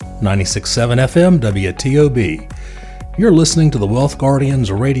96.7 FM WTOB. You're listening to the Wealth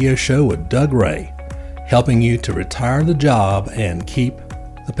Guardians radio show with Doug Ray, helping you to retire the job and keep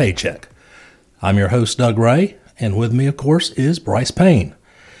the paycheck. I'm your host, Doug Ray, and with me, of course, is Bryce Payne.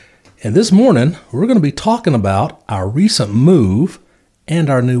 And this morning, we're going to be talking about our recent move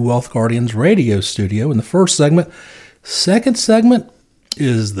and our new Wealth Guardians radio studio in the first segment. Second segment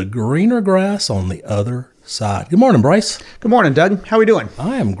is the greener grass on the other side. Good morning, Bryce. Good morning, Doug. How are we doing?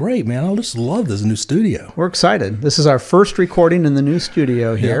 I am great, man. I just love this new studio. We're excited. This is our first recording in the new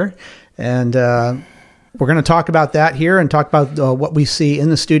studio here. And we're going to talk about that here and talk about what we see in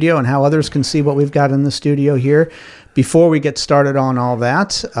the studio and how others can see what we've got in the studio here. Before we get started on all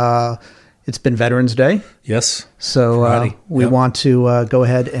that, it's been Veterans Day. Yes. So we want to go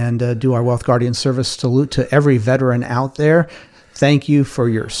ahead and do our Wealth Guardian service salute to every veteran out there. Thank you for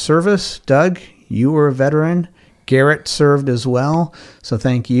your service. Doug, you were a veteran. Garrett served as well. So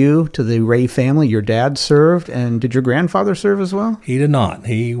thank you to the Ray family. Your dad served. And did your grandfather serve as well? He did not.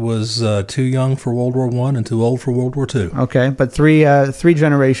 He was too young for World War I and too old for World War II. Okay, but three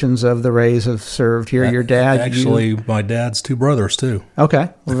generations of the Rays have served here. Your dad, actually, my dad's two brothers too. Okay,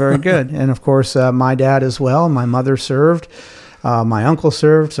 well, very good. And of course, my dad as well. My mother served. My uncle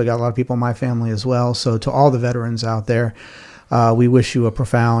served. So I got a lot of people in my family as well. So to all the veterans out there, we wish you a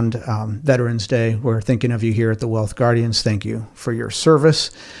profound Veterans Day. We're thinking of you here at the Wealth Guardians. Thank you for your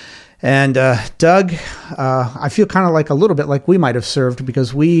service. And Doug, I feel kind of like a little bit like we might have served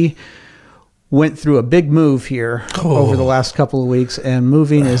because we went through a big move here over the last couple of weeks, and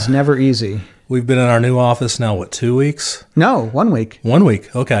moving is never easy. We've been in our new office now, 2 weeks? No, 1 week. 1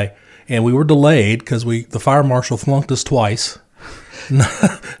 week, okay. And we were delayed because the fire marshal flunked us twice.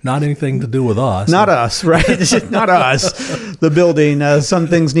 Not anything to do with us. Not us, right? Not us. The building. Some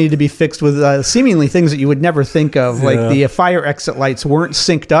things need to be fixed with seemingly things that you would never think of, like the fire exit lights weren't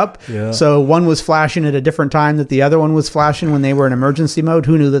synced up. Yeah. So one was flashing at a different time that the other one was flashing when they were in emergency mode.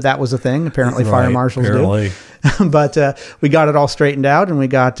 Who knew that was a thing? Apparently fire marshals do. But we got it all straightened out, and we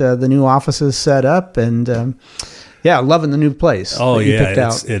got the new offices set up, and loving the new place. Oh,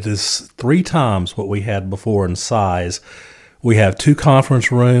 yeah. It is 3 times what we had before in size. We have 2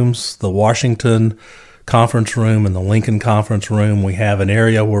 conference rooms, the Washington conference room and the Lincoln conference room. We have an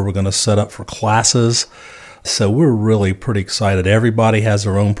area where we're going to set up for classes. So we're really pretty excited. Everybody has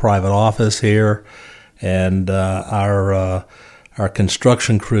their own private office here. And our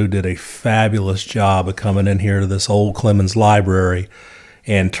construction crew did a fabulous job of coming in here to this old Clemens Library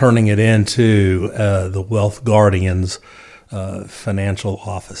and turning it into the Wealth Guardians financial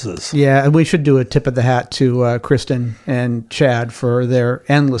offices. Yeah, and we should do a tip of the hat to Kristen and Chad for their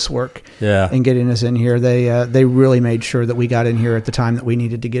endless work in getting us in here. They really made sure that we got in here at the time that we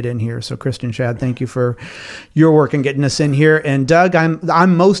needed to get in here. So Kristen and Chad, thank you for your work in getting us in here. And Doug,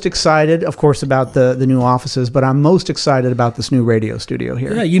 I'm most excited, of course, about the new offices, but I'm most excited about this new radio studio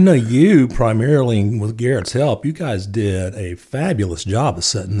here. Yeah, you primarily with Garrett's help, you guys did a fabulous job of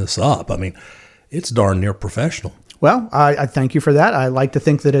setting this up. I mean, it's darn near professional. Well, I thank you for that. I like to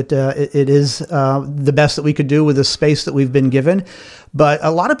think that it is the best that we could do with the space that we've been given. But a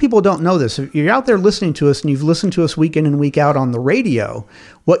lot of people don't know this. If you're out there listening to us and you've listened to us week in and week out on the radio,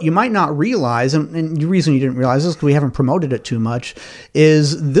 what you might not realize, and the reason you didn't realize this is because we haven't promoted it too much,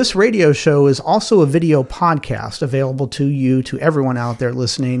 is this radio show is also a video podcast available to you, to everyone out there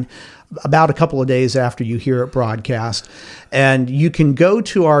listening, about a couple of days after you hear it broadcast. And you can go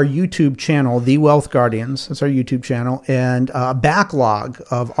to our YouTube channel, The Wealth Guardians. That's our YouTube channel. And a backlog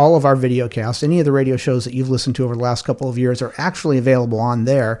of all of our video casts, any of the radio shows that you've listened to over the last couple of years are actually available on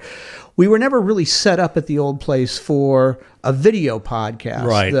there. We were never really set up at the old place for a video podcast.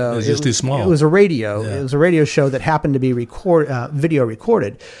 Right. It was just too small. It was a radio. Yeah. It was a radio show that happened to be video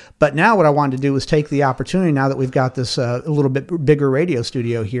recorded. But now what I wanted to do was take the opportunity, now that we've got this a little bit bigger radio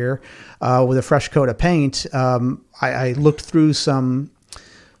studio here with a fresh coat of paint, I looked through some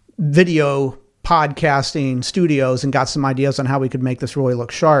video podcasting studios and got some ideas on how we could make this really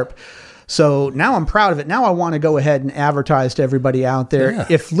look sharp. So now I'm proud of it. Now I want to go ahead and advertise to everybody out there. Yeah.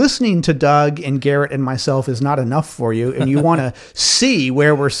 If listening to Doug and Garrett and myself is not enough for you, and you want to see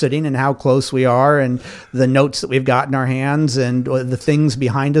where we're sitting and how close we are and the notes that we've got in our hands and the things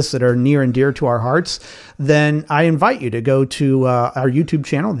behind us that are near and dear to our hearts, then I invite you to go to our YouTube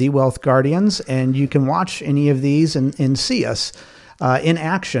channel, The Wealth Guardians, and you can watch any of these and see us in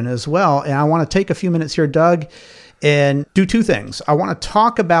action as well. And I want to take a few minutes here, Doug, and do 2 things. I want to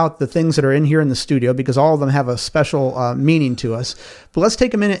talk about the things that are in here in the studio because all of them have a special meaning to us. But let's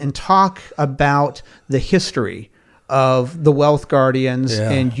take a minute and talk about the history of the Wealth Guardians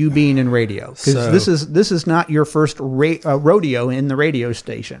and you being in radio? Because this is not your first rodeo in the radio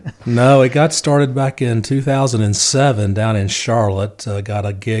station. No, it got started back in 2007 down in Charlotte. Got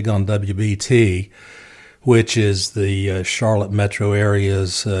a gig on WBT, which is the Charlotte metro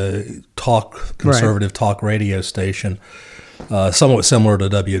area's conservative talk radio station, somewhat similar to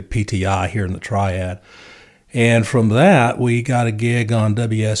WPTI here in the Triad. And from that, we got a gig on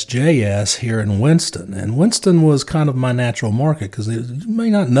WSJS here in Winston. And Winston was kind of my natural market because you may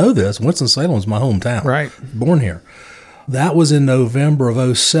not know this. Winston-Salem is my hometown. Right. Born here. That was in November of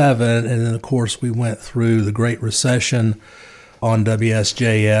 2007. And then, of course, we went through the Great Recession on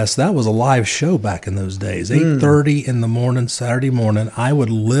WSJS. That was a live show back in those days. 8:30 in the morning, Saturday morning. I would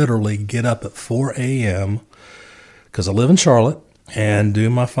literally get up at 4 a.m. because I live in Charlotte, and do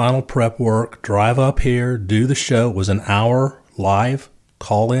my final prep work, drive up here, do the show. It was an hour live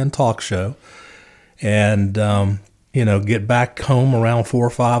call-in talk show, and get back home around 4 or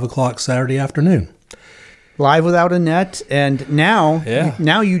 5 o'clock Saturday afternoon. Live without a net, and now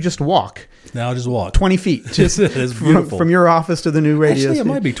you just walk. Now I just walk 20 feet. It's beautiful. From your office to the new radio Actually, it station.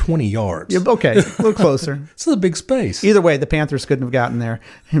 might be 20 yards. Yeah, okay, a little closer. It's a big space. Either way, the Panthers couldn't have gotten there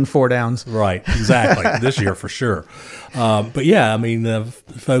in 4 downs. Right, exactly. This year for sure. But yeah, I mean,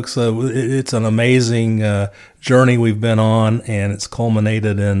 folks, it's an amazing journey we've been on, and it's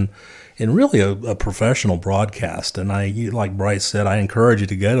culminated in really a professional broadcast. And like Bryce said, I encourage you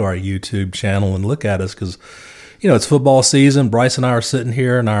to go to our YouTube channel and look at us because, it's football season. Bryce and I are sitting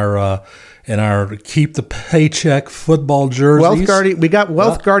here in our keep the paycheck football jerseys. We got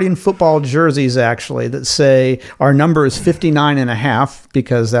Wealth Guardian football jerseys actually that say our number is 59.5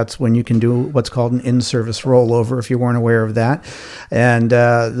 because that's when you can do what's called an in-service rollover if you weren't aware of that. And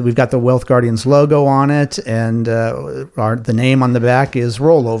we've got the Wealth Guardians logo on it, and the name on the back is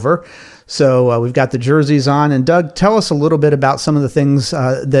Rollover. So we've got the jerseys on. And Doug, tell us a little bit about some of the things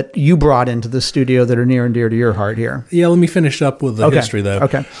that you brought into the studio that are near and dear to your heart here. Yeah, let me finish up with the history, though.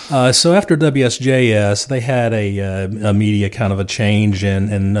 Okay. So after WSJS, they had a media kind of a change,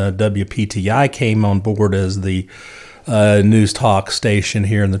 and WPTI came on board as the news talk station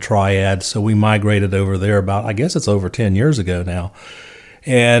here in the Triad. So we migrated over there about, I guess it's over 10 years ago now.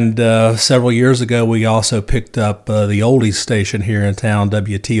 And several years ago, we also picked up the oldies station here in town,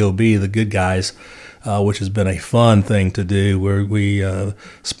 WTOB, the Good Guys, which has been a fun thing to do, where we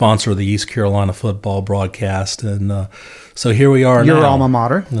sponsor the East Carolina football broadcast. And so here we are now. Your alma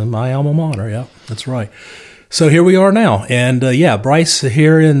mater. My alma mater, yeah, that's right. So here we are now. And Bryce,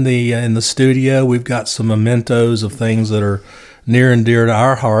 here in the studio, we've got some mementos of things that are near and dear to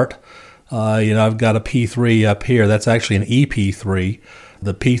our heart. I've got a P3 up here. That's actually an EP3.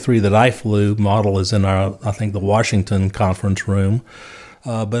 The P3 that I flew model is in the Washington conference room.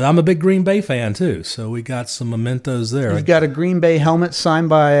 But I'm a big Green Bay fan, too, so we got some mementos there. You've got a Green Bay helmet signed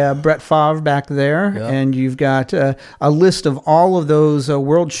by Brett Favre back there, and you've got a list of all of those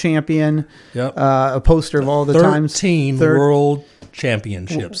world champion, a poster of all the 13 world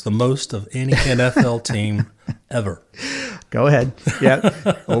championships, the most of any NFL team ever. Go ahead. Yeah,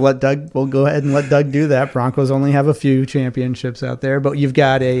 we'll go ahead and let Doug do that. Broncos only have a few championships out there, but you've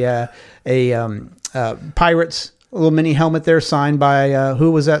got a Pirates little mini helmet there signed by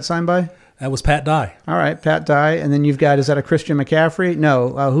who was that signed by? That was Pat Dye. All right, Pat Dye. And then you've got, is that a Christian McCaffrey?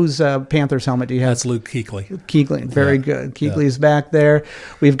 No. Whose Panthers helmet do you have? That's Luke Kuechly. Kuechly. Very good. Kuechly's back there.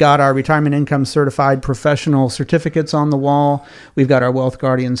 We've got our retirement income certified professional certificates on the wall. We've got our Wealth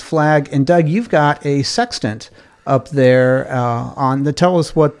Guardians flag. And Doug, you've got a sextant up there tell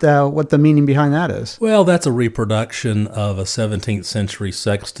us what the meaning behind that is. Well, that's a reproduction of a 17th century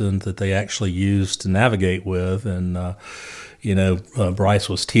sextant that they actually used to navigate with. And, Bryce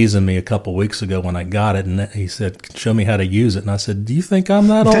was teasing me a couple weeks ago when I got it, and he said, show me how to use it. And I said, do you think I'm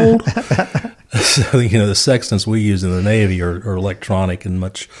that old? So, the sextants we use in the Navy are electronic and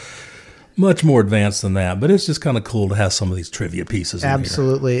much more advanced than that, but it's just kind of cool to have some of these trivia pieces.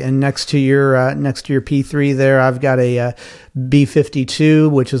 Absolutely. In here. And next to your P3 there, I've got a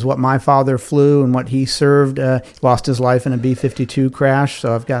B-52, which is what my father flew and what he served. Lost his life in a B-52 crash,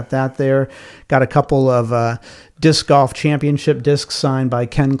 so I've got that there. Got a couple of disc golf championship discs signed by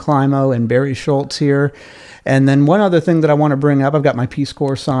Ken Climo and Barry Schultz here. And then one other thing that I want to bring up, I've got my Peace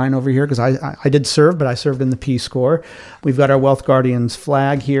Corps sign over here because I did serve, but I served in the Peace Corps. We've got our Wealth Guardians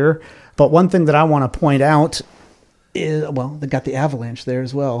flag here. But one thing that I want to point out Well, they got the Avalanche there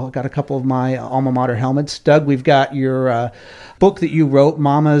as well. I've got a couple of my alma mater helmets. Doug, we've got your book that you wrote,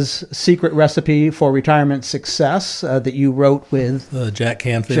 Mama's Secret Recipe for Retirement Success, that you wrote with Jack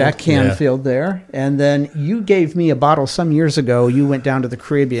Canfield. Jack Canfield there. And then you gave me a bottle some years ago. You went down to the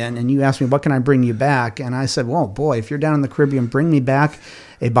Caribbean and you asked me, what can I bring you back? And I said, well, boy, if you're down in the Caribbean, bring me back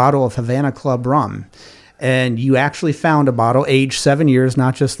a bottle of Havana Club rum. And you actually found a bottle, aged 7 years,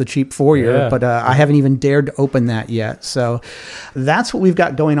 not just the cheap 4-year, but I haven't even dared to open that yet. So that's what we've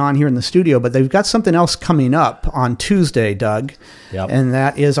got going on here in the studio. But they've got something else coming up on Tuesday, Doug, and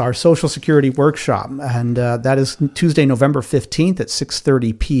that is our Social Security workshop. And that is Tuesday, November 15th at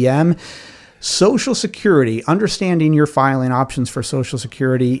 6:30 p.m. Social Security, understanding your filing options for Social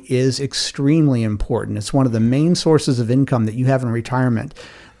Security is extremely important. It's one of the main sources of income that you have in retirement.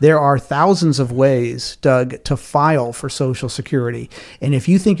 There are thousands of ways, Doug, to file for Social Security. And if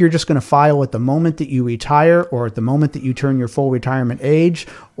you think you're just going to file at the moment that you retire or at the moment that you turn your full retirement age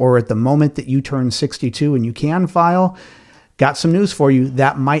or at the moment that you turn 62 and you can file, got some news for you.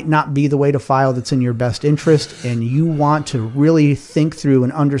 That might not be the way to file that's in your best interest, and you want to really think through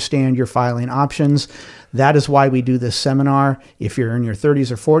and understand your filing options. That is why we do this seminar. If you're in your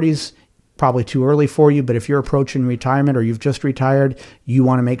 30s or 40s, probably too early for you, but if you're approaching retirement or you've just retired, you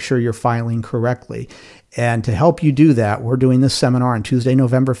want to make sure you're filing correctly. And to help you do that, we're doing this seminar on Tuesday,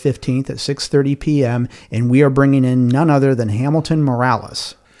 November 15th at 6:30 p.m., and we are bringing in none other than Hamilton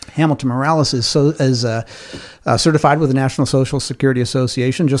Morales. Hamilton Morales is certified with the National Social Security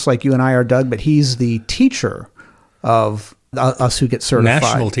Association, just like you and I are, Doug, but he's the teacher of us who get certified.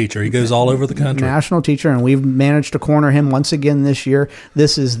 National teacher. He goes all over the country. National teacher, and we've managed to corner him once again this year.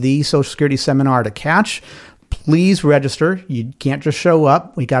 This is the Social Security seminar to catch. Please register. You can't just show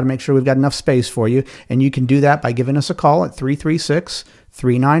up. We got to make sure we've got enough space for you, and you can do that by giving us a call at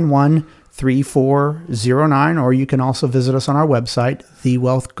 336-391-3409, or you can also visit us on our website,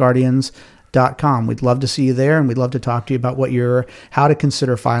 thewealthguardians.com. We'd love to see you there, and we'd love to talk to you about how to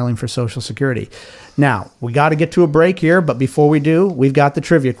consider filing for Social Security. Now, we got to get to a break here, but before we do, we've got the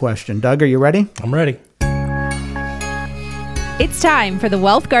trivia question. Doug, are you ready? I'm ready. It's time for the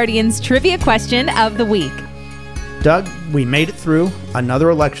Wealth Guardians Trivia Question of the Week. Doug, we made it through another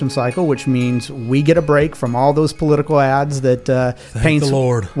election cycle, which means we get a break from all those political ads that paints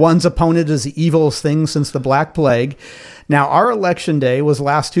one's opponent as the evilest thing since the Black Plague. Now, our election day was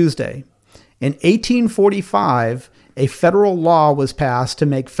last Tuesday. In 1845, a federal law was passed to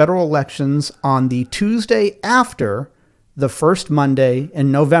make federal elections on the Tuesday after the first Monday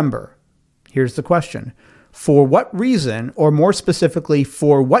in November. Here's the question. For what reason, or more specifically,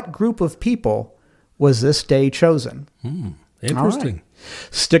 for what group of people was this day chosen? Interesting. Right.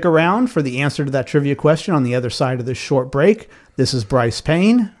 Stick around for the answer to that trivia question on the other side of this short break. This is Bryce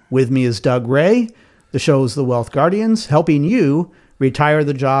Payne. With me is Doug Ray. The show is The Wealth Guardians, helping you retire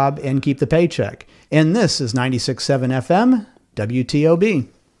the job and keep the paycheck. And this is 96.7 FM, WTOB.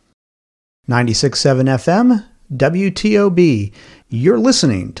 96.7 FM, WTOB. You're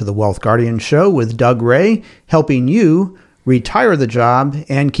listening to The Wealth Guardian Show with Doug Ray, helping you retire the job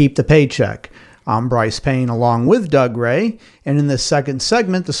and keep the paycheck. I'm Bryce Payne along with Doug Ray, and in this second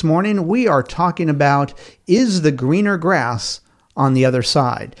segment this morning, we are talking about, is the greener grass on the other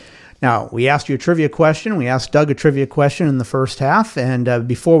side? Now, we asked you a trivia question. We asked Doug a trivia question in the first half, and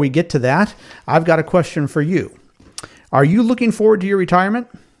before we get to that, I've got a question for you. Are you looking forward to your retirement?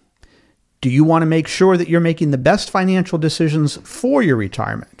 Do you want to make sure that you're making the best financial decisions for your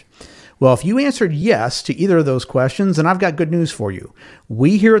retirement? Well, if you answered yes to either of those questions, then I've got good news for you.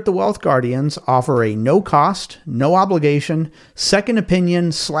 We here at the Wealth Guardians offer a no-cost, no-obligation, second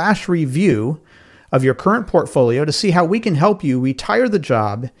opinion / review of your current portfolio to see how we can help you retire the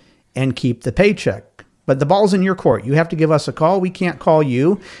job and keep the paycheck. But the ball's in your court. You have to give us a call. We can't call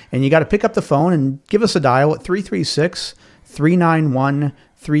you. And you got to pick up the phone and give us a dial at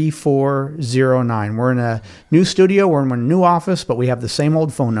 336-391-3409. We're in a new studio. We're in a new office, but we have the same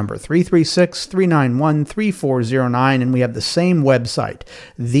old phone number, 336-391-3409. And we have the same website,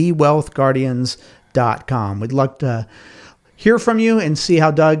 thewealthguardians.com. We'd like to hear from you and see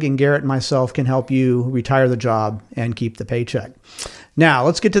how Doug and Garrett and myself can help you retire the job and keep the paycheck. Now,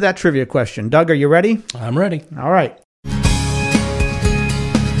 let's get to that trivia question. Doug, are you ready? I'm ready. All right.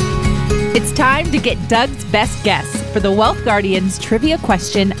 It's time to get Doug's best guess for the Wealth Guardians Trivia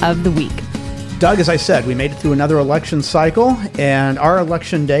Question of the Week. Doug, as I said, we made it through another election cycle, and our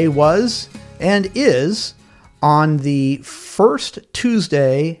election day was and is on the first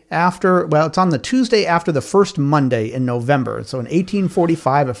Tuesday after, it's on the Tuesday after the first Monday in November. So in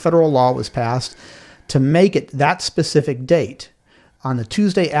 1845, a federal law was passed to make it that specific date on the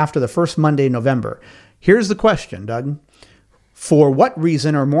Tuesday after the first Monday in November. Here's the question, Doug. For what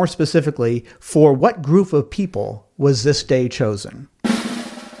reason, or more specifically, for what group of people was this day chosen?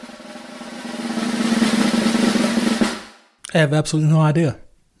 I have absolutely no idea.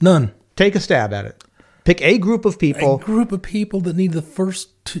 None. Take a stab at it. Pick a group of people. A group of people that need the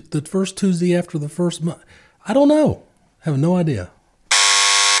first Tuesday after the first month. I don't know. I have no idea.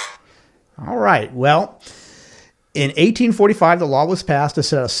 All right. Well, in 1845, the law was passed to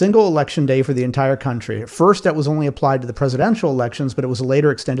set a single election day for the entire country. At first, that was only applied to the presidential elections, but it was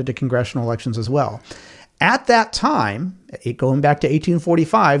later extended to congressional elections as well. At that time, going back to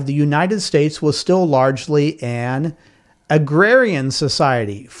 1845, the United States was still largely an agrarian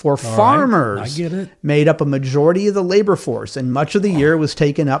society, for farmers I get it. made up a majority of the labor force, and much of the year was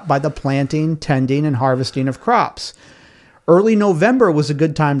taken up by the planting, tending, and harvesting of crops. Early November was a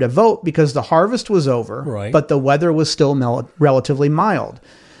good time to vote because the harvest was over, but the weather was still relatively mild.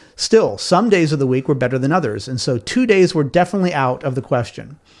 Still, some days of the week were better than others, and so 2 days were definitely out of the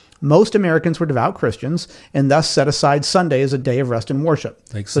question. Most Americans were devout Christians and thus set aside Sunday as a day of rest and worship.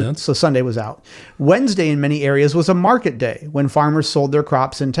 Makes sense. So Sunday was out. Wednesday in many areas was a market day when farmers sold their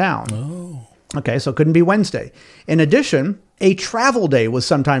crops in town. Oh. Okay, so it couldn't be Wednesday. In addition, a travel day was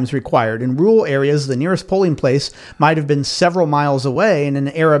sometimes required. In rural areas, the nearest polling place might have been several miles away, and in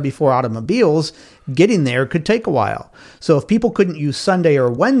an era before automobiles, getting there could take a while. So if people couldn't use Sunday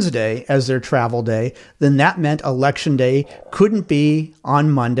or Wednesday as their travel day, then that meant election day couldn't be on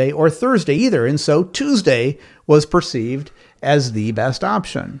Monday or Thursday either. And so Tuesday was perceived as the best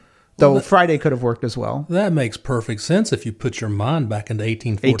option. Though Friday could have worked as well. That makes perfect sense if you put your mind back into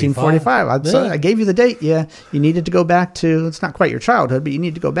 1845. 1845. I gave you the date. Yeah, you needed to go back to, it's not quite your childhood, but you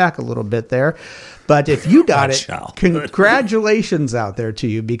need to go back a little bit there. But if you got it, congratulations out there to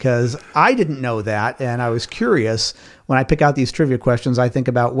you, because I didn't know that, and I was curious. When I pick out these trivia questions, I think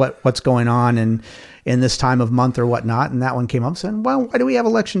about what's going on in this time of month or whatnot, and that one came up saying, well, why do we have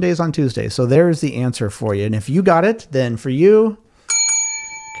election days on Tuesday? So there's the answer for you. And if you got it, then for you,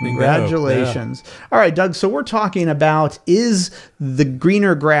 congratulations. Yeah. All right, Doug. So we're talking about, is the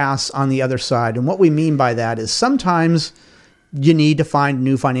greener grass on the other side? And what we mean by that is sometimes you need to find a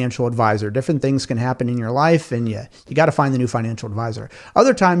new financial advisor. Different things can happen in your life, and you got to find the new financial advisor.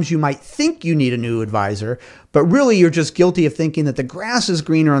 Other times you might think you need a new advisor, but really you're just guilty of thinking that the grass is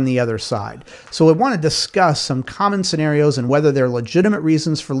greener on the other side. So we want to discuss some common scenarios and whether they're legitimate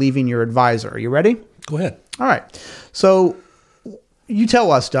reasons for leaving your advisor. Are you ready? Go ahead. All right. So you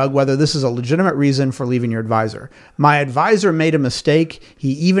tell us, Doug, whether this is a legitimate reason for leaving your advisor. My advisor made a mistake.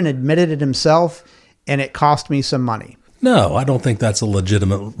 He even admitted it himself, and it cost me some money. No, I don't think that's a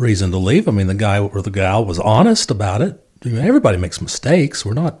legitimate reason to leave. I mean, the guy or the gal was honest about it. I mean, everybody makes mistakes.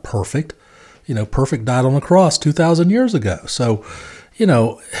 We're not perfect. Perfect died on the cross 2,000 years ago. So,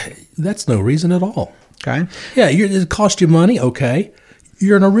 that's no reason at all. Okay. Yeah, it cost you money. Okay.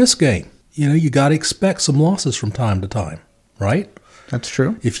 You're in a risk game. You got to expect some losses from time to time, right? That's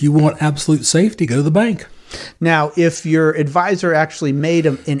true. If you want absolute safety, go to the bank. Now, if your advisor actually made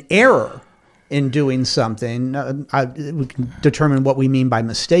an error in doing something, we can determine what we mean by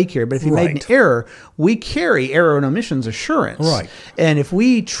mistake here. But if you made an error, we carry error and omissions assurance. Right. And if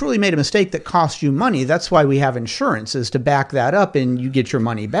we truly made a mistake that cost you money, that's why we have insurance, is to back that up and you get your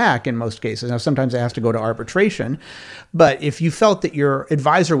money back in most cases. Now, sometimes it has to go to arbitration. But if you felt that your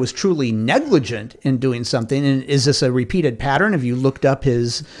advisor was truly negligent in doing something, and is this a repeated pattern? Have you looked up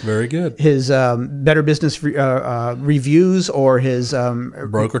his Better Business reviews or his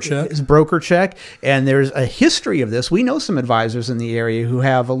broker check? His broker check. And there's a history of this. We know some advisors in the area who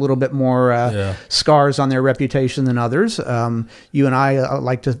have a little bit more scars on their reputation than others. You and I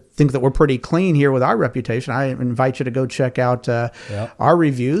like to think that we're pretty clean here with our reputation. I invite you to go check out our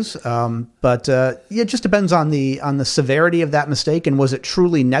reviews. But it just depends on the severity of that mistake, and was it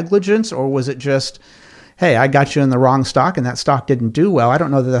truly negligence, or was it just, hey, I got you in the wrong stock and that stock didn't do well? I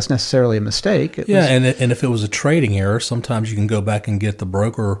don't know that that's necessarily a mistake. And if it was a trading error, sometimes you can go back and get the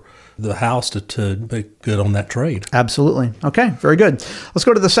broker, the house, to make good on that trade. Absolutely. Okay, very good. Let's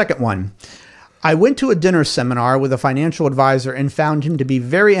go to the second one. I went to a dinner seminar with a financial advisor and found him to be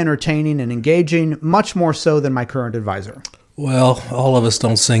very entertaining and engaging, much more so than my current advisor. Well, all of us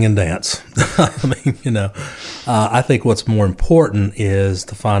don't sing and dance. I mean, I think what's more important is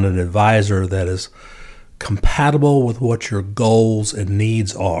to find an advisor that is compatible with what your goals and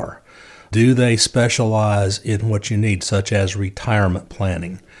needs are. Do they specialize in what you need, such as retirement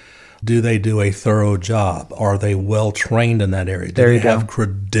planning? Do they do a thorough job? Are they well trained in that area? Do they have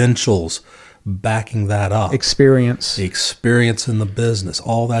credentials backing that up? Experience. The experience in the business.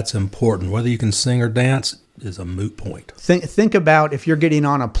 All that's important. Whether you can sing or dance, is a moot point. Think about if you're getting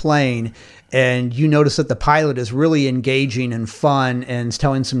on a plane and you notice that the pilot is really engaging and fun and is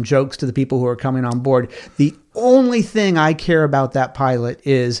telling some jokes to the people who are coming on board. The only thing I care about that pilot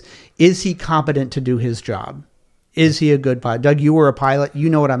is he competent to do his job? Is he a good pilot? Doug, you were a pilot. You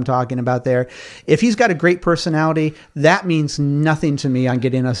know what I'm talking about there. If he's got a great personality, that means nothing to me on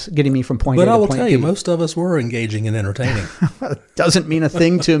getting me from point A to point B. But I will tell you, most of us were engaging and entertaining. Doesn't mean a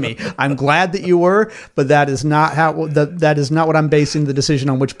thing to me. I'm glad that you were, but that is not that is not what I'm basing the decision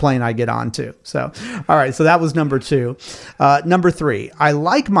on which plane I get onto. So, all right. So that was number 2. Number 3, I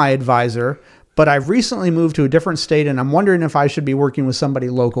like my advisor, but I've recently moved to a different state, and I'm wondering if I should be working with somebody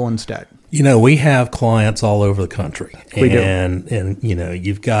local instead. You know, we have clients all over the country. We do. And you know,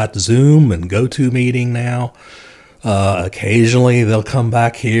 you've got Zoom and GoToMeeting now. Occasionally, they'll come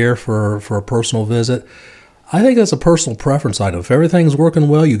back here for a personal visit. I think that's a personal preference item. If everything's working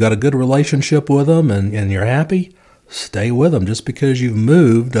well, you got a good relationship with them, and you're happy, stay with them. Just because you've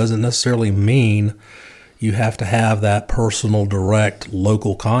moved doesn't necessarily mean you have to have that personal, direct,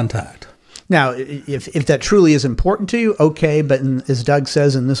 local contact. Now, if that truly is important to you, okay. But as Doug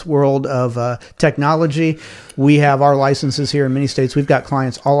says, in this world of technology, we have our licenses here in many states. We've got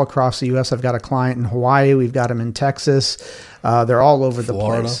clients all across the U.S. I've got a client in Hawaii. We've got them in Texas. They're all over the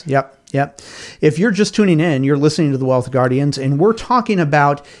Florida. place. Yep. If you're just tuning in, you're listening to the Wealth Guardians, and we're talking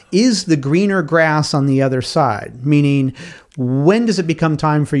about, is the greener grass on the other side? Meaning, when does it become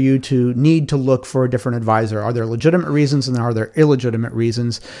time for you to need to look for a different advisor? Are there legitimate reasons and are there illegitimate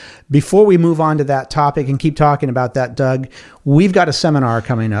reasons? Before we move on to that topic and keep talking about that, Doug, we've got a seminar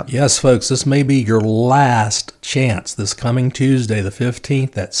coming up. Yes, folks, this may be your last chance this coming Tuesday, the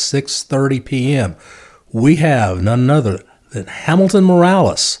 15th at 6:30 p.m. We have none other than Hamilton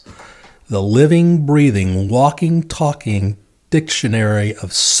Morales, the living, breathing, walking, talking dictionary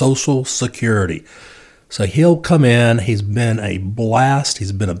of Social Security. So he'll come in. He's been a blast.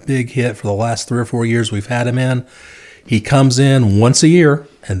 He's been a big hit for the last 3 or 4 years we've had him in. He comes in once a year,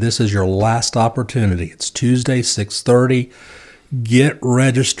 and this is your last opportunity. It's Tuesday, 6:30. Get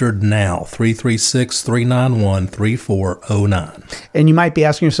registered now, 336-391-3409. And you might be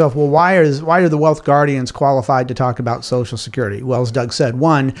asking yourself, well, why are the Wealth Guardians qualified to talk about Social Security? Well, as Doug said,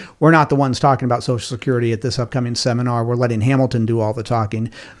 one, we're not the ones talking about Social Security at this upcoming seminar. We're letting Hamilton do all the talking.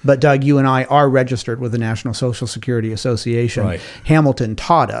 But Doug, you and I are registered with the National Social Security Association. Right. Hamilton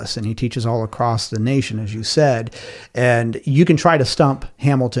taught us, and he teaches all across the nation, as you said. And you can try to stump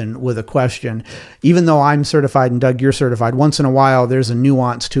Hamilton with a question. Even though I'm certified and Doug, you're certified, once in a while, there's a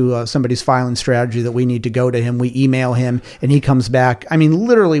nuance to somebody's filing strategy that we need to go to him. We email him and he comes back. I mean,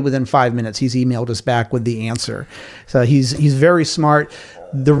 literally within 5 minutes, he's emailed us back with the answer. So he's very smart.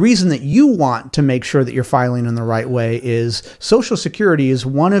 The reason that you want to make sure that you're filing in the right way is Social Security is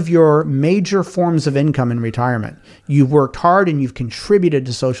one of your major forms of income in retirement. You've worked hard and you've contributed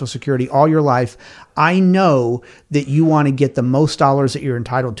to Social Security all your life. I know that you want to get the most dollars that you're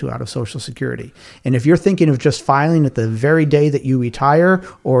entitled to out of Social Security. And if you're thinking of just filing at the very day that you retire,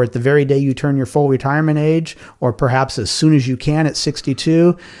 or at the very day you turn your full retirement age, or perhaps as soon as you can at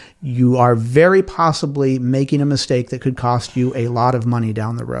 62, you are very possibly making a mistake that could cost you a lot of money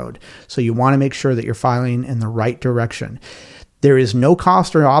down the road. So you want to make sure that you're filing in the right direction. There is no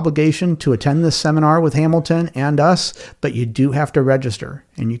cost or obligation to attend this seminar with Hamilton and us, but you do have to register.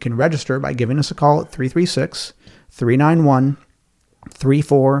 And you can register by giving us a call at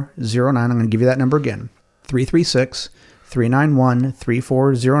 336-391-3409. I'm going to give you that number again,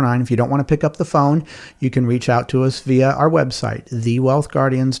 336-391-3409. If you don't want to pick up the phone, you can reach out to us via our website,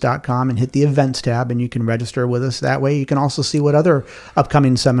 thewealthguardians.com, and hit the events tab, and you can register with us that way. You can also see what other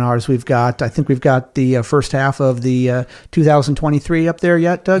upcoming seminars we've got. I think we've got the first half of the 2023 up there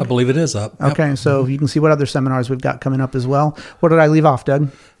yet, Doug? I believe it is up. Yep. Okay, so you can see what other seminars we've got coming up as well. What did I leave off, Doug?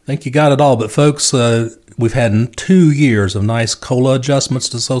 I think you got it all. But folks, we've had 2 years of nice COLA adjustments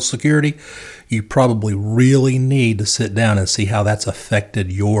to Social Security. You probably really need to sit down and see how that's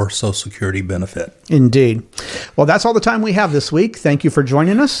affected your Social Security benefit. Indeed. Well, that's all the time we have this week. Thank you for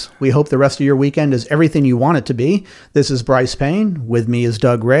joining us. We hope the rest of your weekend is everything you want it to be. This is Bryce Payne. With me is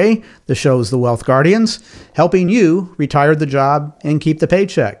Doug Ray. The show is The Wealth Guardians, helping you retire the job and keep the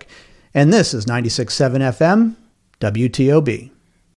paycheck. And this is 96.7 FM, WTOB.